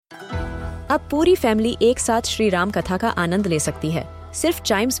अब पूरी फैमिली एक साथ श्री राम कथा का आनंद ले सकती है, सिर्फ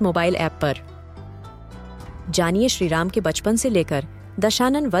चाइम्स मोबाइल ऐप पर। जानिए श्री राम के बचपन से लेकर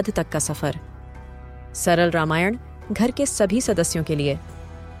दशानन वध तक का सफर। सरल रामायण घर के सभी सदस्यों के लिए।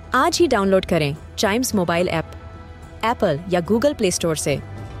 आज ही डाउनलोड करें चाइम्स मोबाइल ऐप, एप्पल या गूगल प्ले स्टोर से।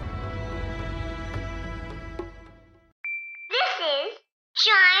 This is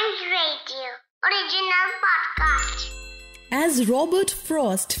Chimes Radio original podcast. As Robert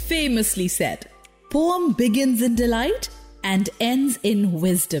Frost famously said, poem begins in delight and ends in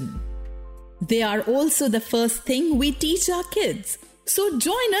wisdom. They are also the first thing we teach our kids. So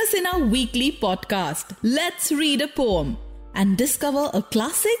join us in our weekly podcast, Let's Read a Poem, and discover a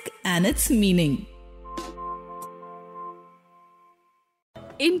classic and its meaning.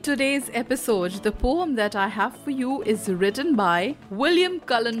 In today's episode, the poem that I have for you is written by William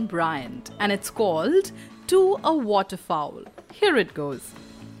Cullen Bryant, and it's called To a Waterfowl. Here it goes.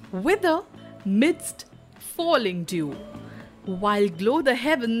 Whither, midst falling dew, while glow the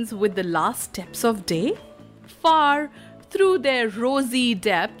heavens with the last steps of day, far through their rosy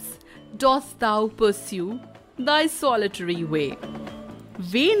depths dost thou pursue thy solitary way.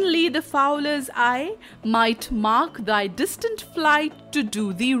 Vainly the fowler's eye might mark thy distant flight to do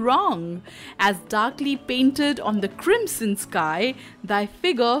thee wrong, as darkly painted on the crimson sky thy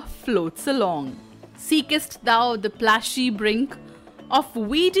figure floats along. Seekest thou the plashy brink of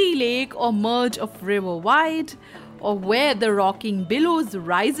weedy lake or merge of river wide, or where the rocking billows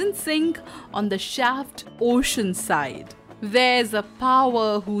rise and sink on the shaft ocean side? There's a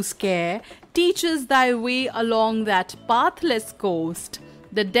power whose care teaches thy way along that pathless coast,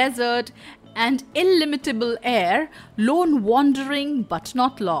 the desert and illimitable air, lone wandering but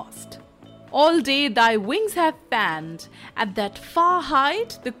not lost. All day thy wings have fanned at that far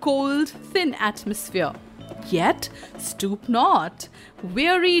height the cold, thin atmosphere. Yet stoop not,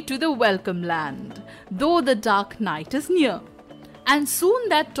 weary to the welcome land, though the dark night is near. And soon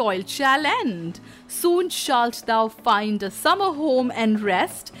that toil shall end. Soon shalt thou find a summer home and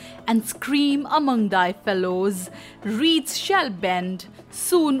rest, and scream among thy fellows. Reeds shall bend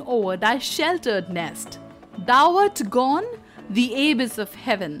soon over thy sheltered nest. Thou art gone, the abyss of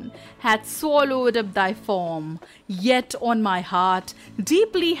heaven hath swallowed up thy form, yet on my heart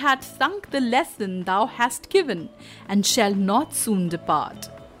deeply hath sunk the lesson thou hast given, and shall not soon depart.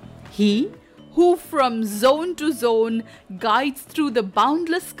 He who from zone to zone guides through the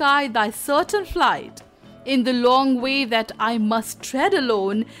boundless sky thy certain flight, in the long way that I must tread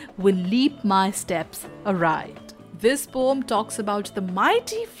alone, will leap my steps aright. This poem talks about the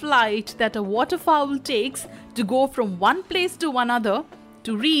mighty flight that a waterfowl takes to go from one place to another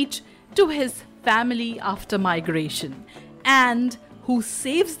to reach to his family after migration. And who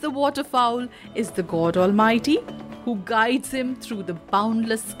saves the waterfowl is the God Almighty, who guides him through the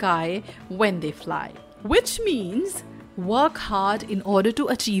boundless sky when they fly. Which means work hard in order to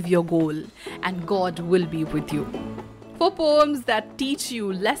achieve your goal, and God will be with you. For poems that teach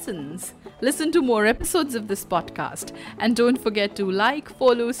you lessons, listen to more episodes of this podcast. And don't forget to like,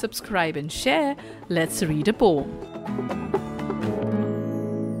 follow, subscribe, and share. Let's read a poem.